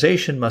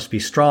organization must be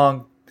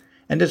strong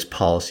and its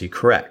policy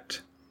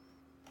correct.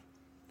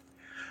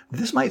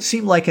 This might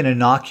seem like an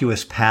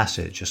innocuous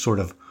passage, a sort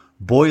of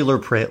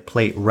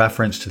boilerplate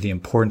reference to the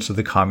importance of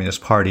the Communist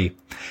Party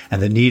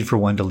and the need for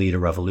one to lead a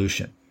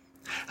revolution.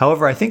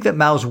 However, I think that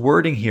Mao's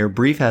wording here,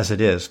 brief as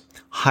it is,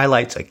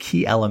 highlights a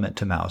key element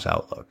to Mao's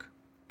outlook.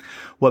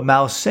 What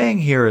Mao's saying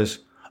here is,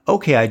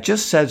 okay, I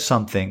just said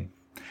something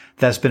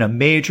that's been a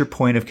major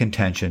point of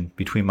contention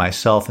between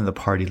myself and the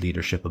party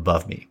leadership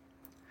above me.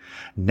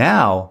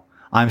 Now,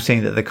 I'm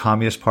saying that the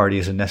Communist Party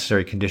is a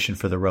necessary condition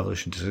for the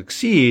revolution to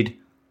succeed,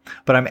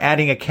 but I'm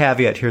adding a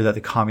caveat here that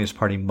the Communist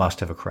Party must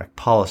have a correct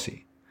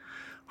policy.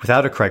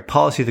 Without a correct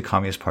policy, the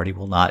Communist Party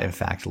will not, in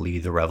fact,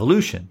 lead the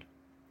revolution.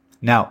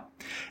 Now,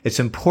 it's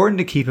important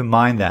to keep in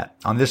mind that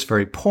on this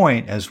very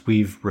point, as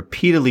we've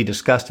repeatedly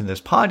discussed in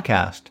this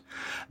podcast,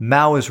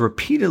 Mao has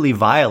repeatedly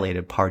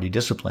violated party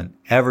discipline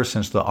ever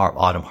since the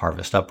Autumn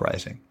Harvest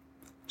Uprising.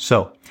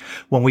 So,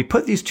 when we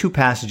put these two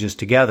passages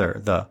together,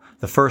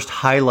 the first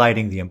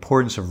highlighting the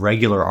importance of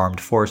regular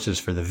armed forces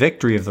for the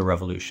victory of the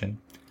revolution,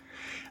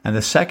 and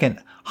the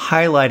second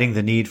highlighting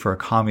the need for a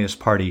Communist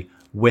Party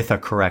with a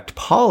correct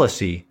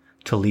policy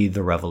to lead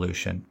the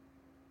revolution,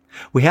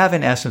 we have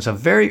in essence a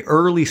very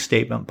early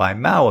statement by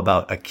Mao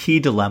about a key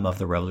dilemma of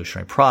the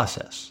revolutionary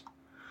process.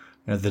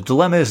 The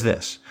dilemma is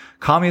this: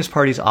 Communist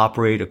parties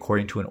operate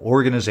according to an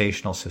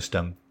organizational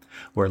system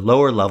where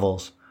lower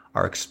levels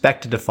are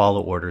expected to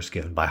follow orders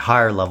given by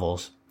higher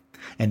levels,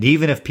 and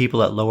even if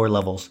people at lower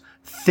levels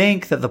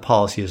think that the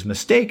policy is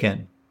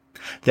mistaken,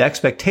 the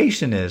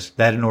expectation is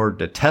that in order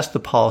to test the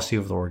policy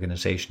of the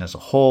organization as a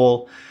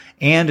whole,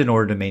 and in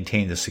order to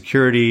maintain the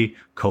security,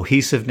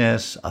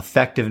 cohesiveness,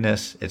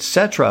 effectiveness,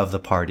 etc. of the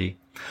party,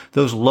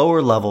 those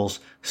lower levels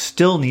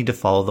still need to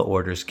follow the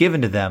orders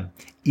given to them,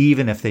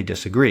 even if they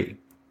disagree.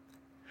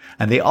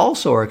 And they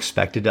also are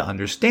expected to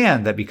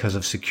understand that because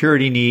of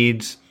security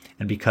needs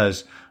and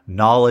because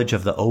knowledge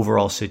of the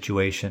overall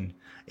situation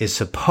is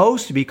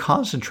supposed to be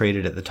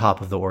concentrated at the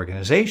top of the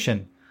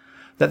organization,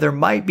 that there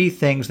might be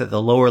things that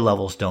the lower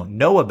levels don't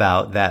know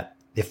about that,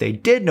 if they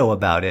did know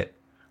about it,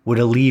 would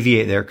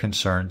alleviate their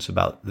concerns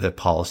about the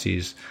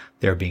policies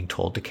they're being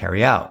told to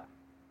carry out.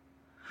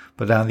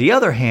 But on the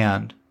other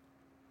hand,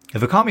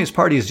 if a Communist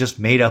Party is just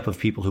made up of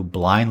people who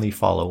blindly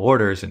follow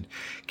orders and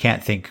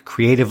can't think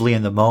creatively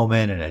in the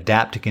moment and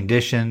adapt to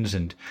conditions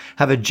and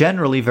have a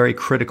generally very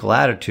critical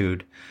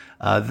attitude,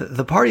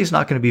 the party is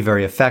not going to be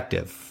very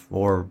effective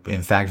or,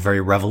 in fact,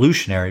 very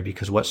revolutionary,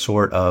 because what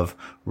sort of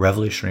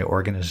revolutionary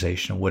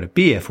organization would it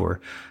be if we're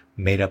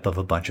made up of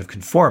a bunch of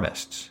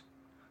conformists?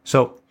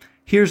 So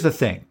here's the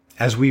thing.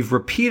 As we've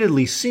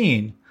repeatedly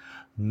seen,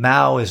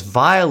 Mao has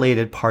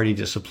violated party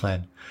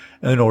discipline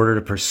in order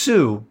to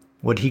pursue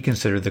what he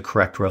considered the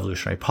correct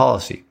revolutionary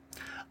policy,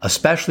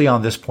 especially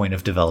on this point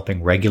of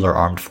developing regular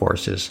armed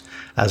forces,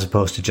 as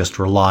opposed to just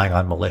relying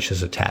on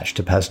militias attached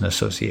to peasant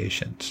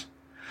associations.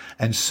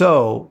 And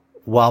so,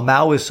 while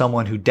Mao is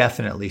someone who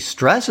definitely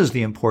stresses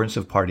the importance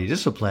of party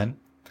discipline,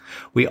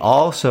 we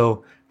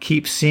also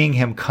keep seeing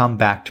him come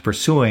back to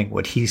pursuing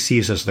what he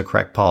sees as the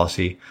correct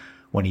policy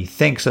when he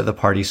thinks that the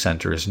party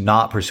center is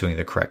not pursuing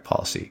the correct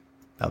policy,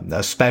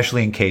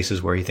 especially in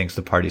cases where he thinks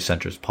the party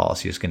center's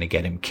policy is going to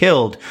get him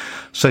killed,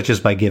 such as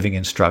by giving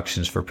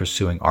instructions for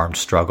pursuing armed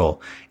struggle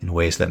in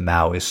ways that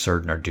Mao is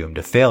certain are doomed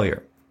to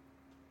failure.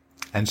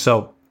 And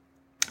so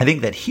I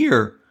think that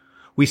here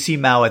we see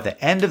Mao at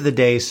the end of the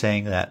day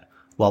saying that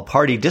while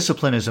party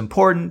discipline is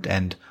important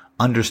and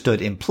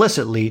understood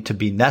implicitly to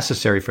be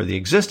necessary for the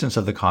existence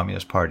of the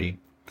Communist Party,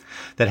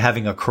 that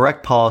having a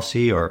correct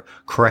policy or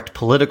correct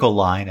political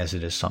line, as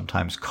it is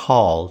sometimes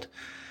called,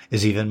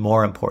 is even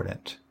more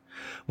important.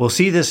 We'll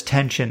see this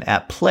tension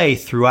at play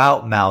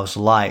throughout Mao's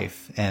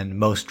life and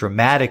most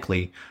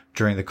dramatically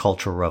during the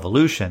Cultural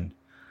Revolution.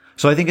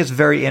 So I think it's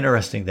very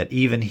interesting that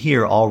even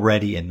here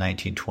already in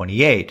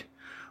 1928,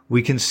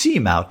 we can see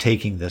Mao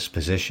taking this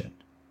position.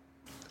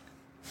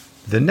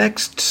 The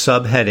next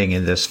subheading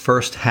in this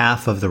first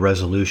half of the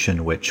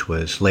resolution, which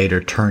was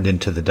later turned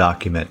into the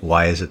document,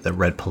 Why is it that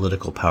red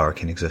political power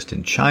can exist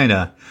in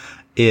China,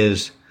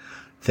 is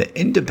the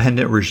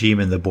independent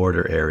regime in the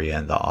border area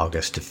and the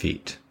August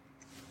defeat.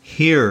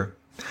 Here,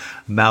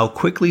 Mao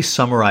quickly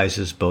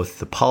summarizes both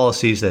the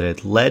policies that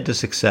had led to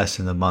success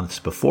in the months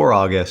before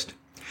August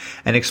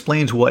and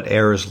explains what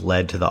errors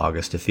led to the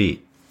August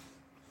defeat.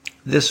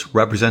 This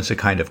represents a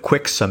kind of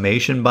quick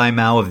summation by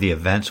Mao of the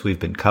events we've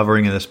been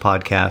covering in this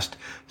podcast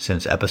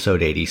since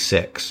episode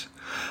 86.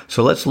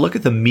 So let's look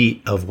at the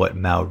meat of what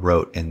Mao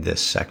wrote in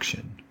this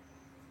section.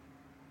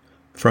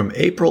 From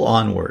April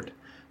onward,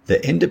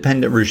 the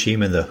independent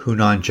regime in the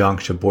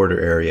Hunan-Jiangsu border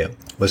area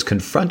was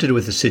confronted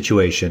with a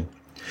situation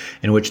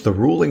in which the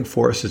ruling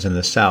forces in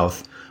the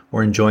south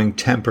were enjoying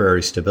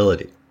temporary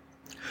stability.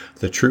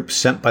 The troops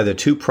sent by the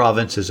two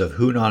provinces of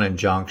Hunan and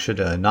Jiangsu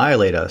to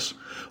annihilate us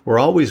were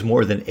always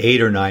more than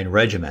 8 or 9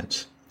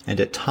 regiments, and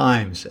at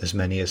times as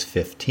many as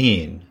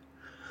 15.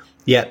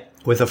 Yet,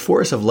 with a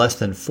force of less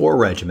than 4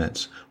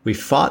 regiments, we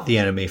fought the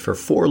enemy for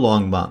 4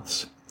 long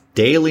months,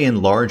 daily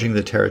enlarging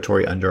the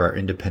territory under our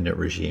independent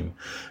regime,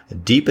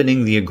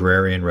 deepening the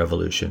agrarian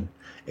revolution,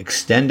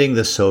 extending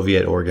the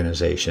Soviet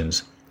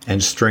organizations,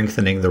 and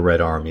strengthening the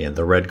Red Army and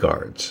the Red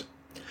Guards.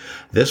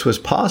 This was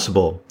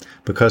possible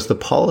because the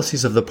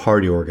policies of the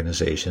party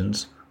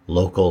organizations,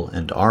 local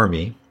and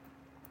army,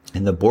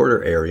 in the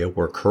border area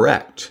were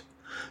correct.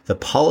 The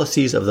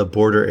policies of the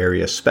Border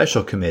Area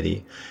Special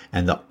Committee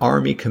and the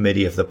Army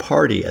Committee of the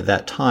party at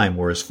that time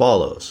were as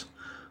follows: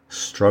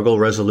 struggle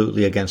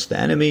resolutely against the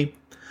enemy,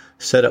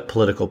 set up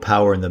political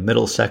power in the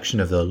middle section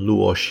of the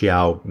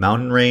Luoxiao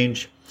mountain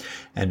range,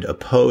 and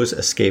oppose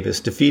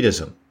escapist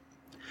defeatism.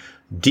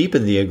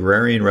 Deepen the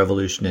agrarian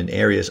revolution in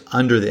areas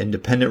under the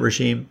independent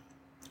regime.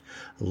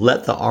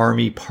 Let the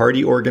army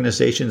party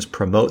organizations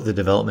promote the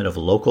development of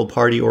local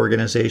party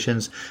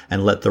organizations,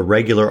 and let the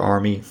regular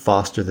army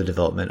foster the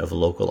development of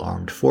local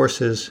armed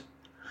forces.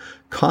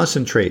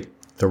 Concentrate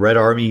the Red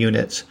Army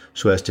units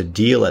so as to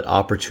deal at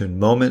opportune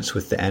moments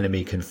with the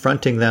enemy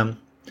confronting them,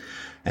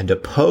 and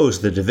oppose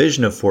the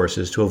division of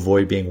forces to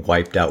avoid being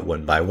wiped out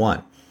one by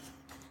one.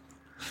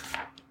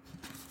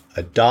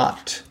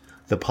 Adopt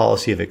the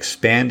policy of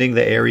expanding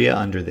the area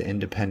under the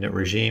independent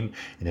regime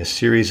in a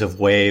series of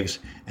waves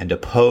and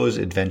oppose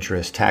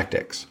adventurous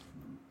tactics.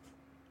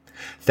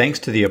 Thanks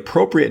to the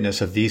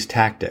appropriateness of these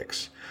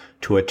tactics,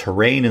 to a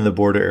terrain in the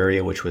border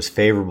area which was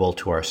favorable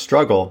to our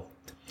struggle,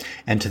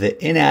 and to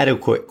the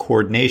inadequate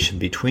coordination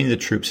between the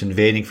troops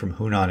invading from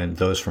Hunan and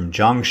those from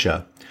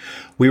Jiangsu,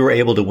 we were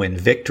able to win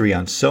victory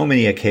on so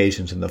many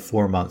occasions in the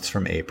 4 months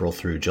from April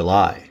through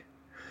July.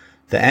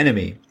 The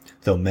enemy,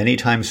 though many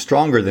times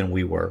stronger than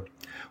we were,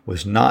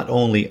 was not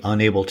only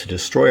unable to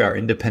destroy our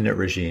independent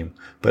regime,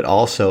 but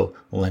also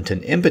lent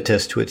an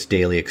impetus to its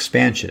daily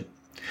expansion,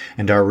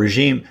 and our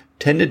regime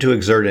tended to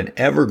exert an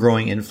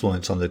ever-growing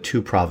influence on the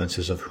two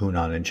provinces of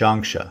Hunan and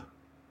Jiangsu.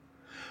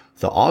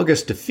 The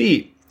August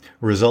defeat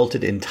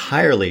resulted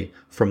entirely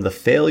from the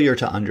failure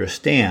to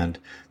understand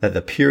that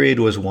the period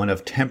was one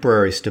of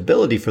temporary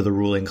stability for the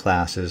ruling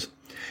classes,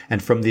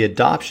 and from the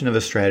adoption of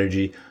a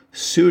strategy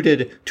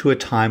suited to a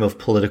time of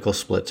political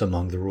splits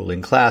among the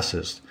ruling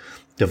classes,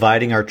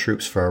 dividing our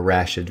troops for a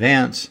rash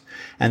advance,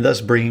 and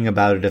thus bringing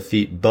about a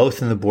defeat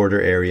both in the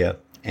border area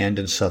and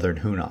in southern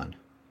Hunan.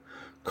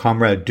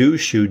 Comrade Du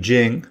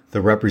Shujing, the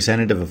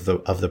representative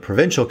of the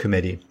provincial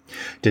committee,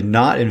 did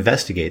not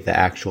investigate the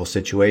actual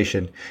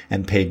situation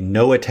and paid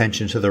no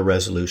attention to the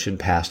resolution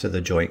passed at the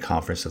joint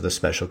conference of the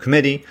Special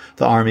Committee,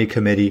 the Army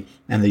Committee,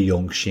 and the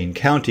Yongxin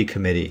County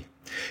Committee.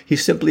 He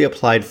simply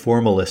applied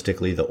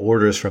formalistically the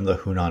orders from the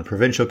Hunan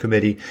Provincial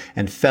Committee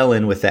and fell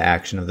in with the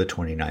action of the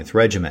 29th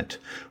Regiment,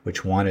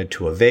 which wanted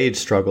to evade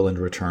struggle and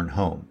return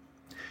home.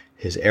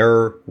 His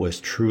error was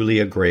truly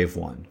a grave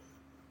one.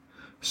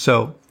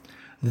 So,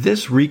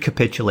 this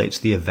recapitulates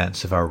the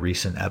events of our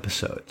recent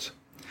episodes.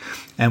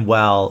 And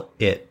while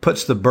it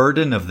puts the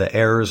burden of the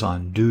errors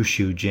on Du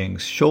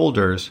Shujing's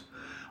shoulders,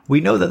 we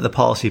know that the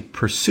policy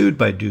pursued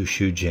by Du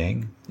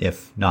Shujing,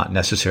 if not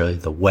necessarily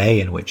the way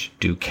in which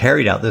Du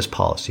carried out this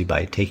policy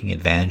by taking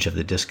advantage of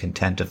the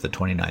discontent of the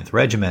 29th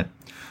Regiment,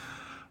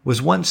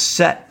 was one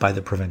set by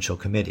the Provincial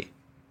Committee.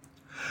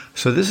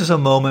 So this is a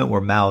moment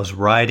where Mao's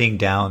writing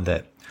down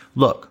that,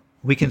 look,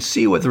 we can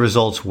see what the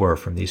results were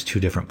from these two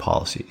different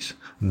policies,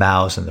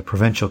 Mao's and the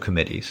Provincial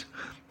Committee's,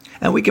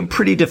 and we can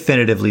pretty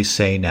definitively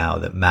say now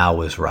that Mao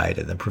was right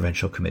and the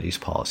Provincial Committee's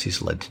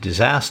policies led to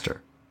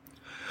disaster.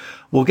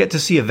 We'll get to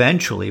see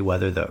eventually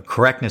whether the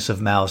correctness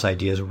of Mao's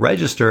ideas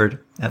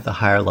registered at the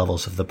higher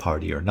levels of the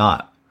party or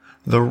not.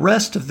 The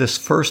rest of this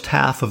first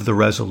half of the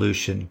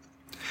resolution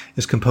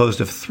is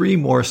composed of 3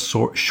 more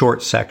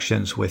short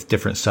sections with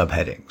different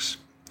subheadings.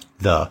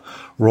 The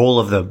role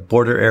of the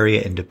border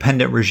area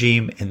independent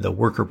regime in the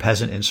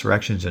worker-peasant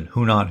insurrections in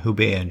Hunan,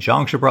 Hubei, and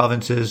Jiangsu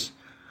provinces,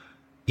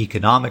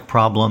 economic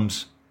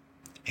problems,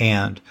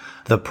 and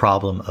the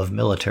problem of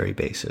military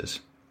bases.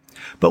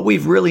 But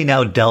we've really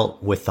now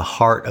dealt with the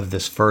heart of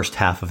this first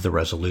half of the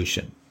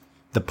resolution,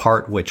 the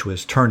part which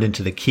was turned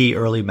into the key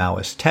early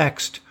Maoist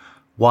text,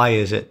 why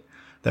is it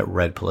that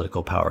red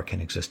political power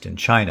can exist in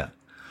China?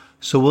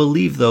 So we'll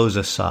leave those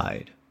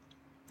aside.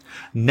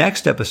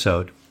 Next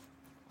episode,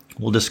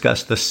 we'll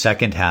discuss the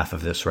second half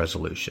of this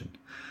resolution.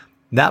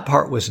 That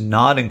part was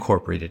not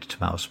incorporated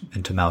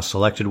into Mao's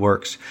selected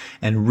works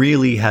and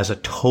really has a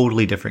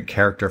totally different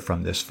character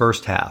from this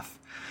first half.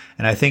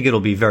 And I think it'll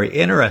be very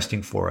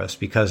interesting for us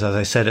because, as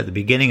I said at the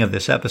beginning of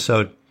this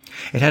episode,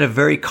 it had a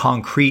very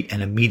concrete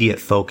and immediate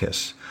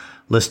focus,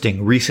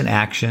 listing recent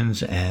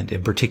actions and,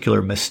 in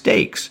particular,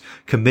 mistakes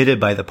committed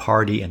by the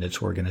party and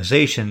its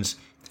organizations,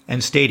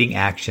 and stating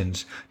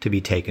actions to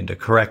be taken to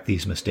correct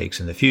these mistakes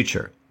in the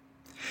future.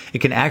 It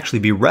can actually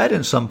be read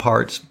in some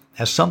parts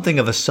as something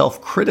of a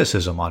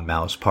self-criticism on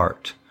Mao's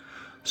part.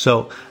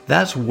 So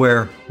that's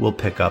where we'll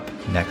pick up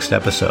next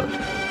episode.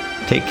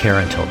 Take care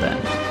until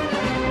then.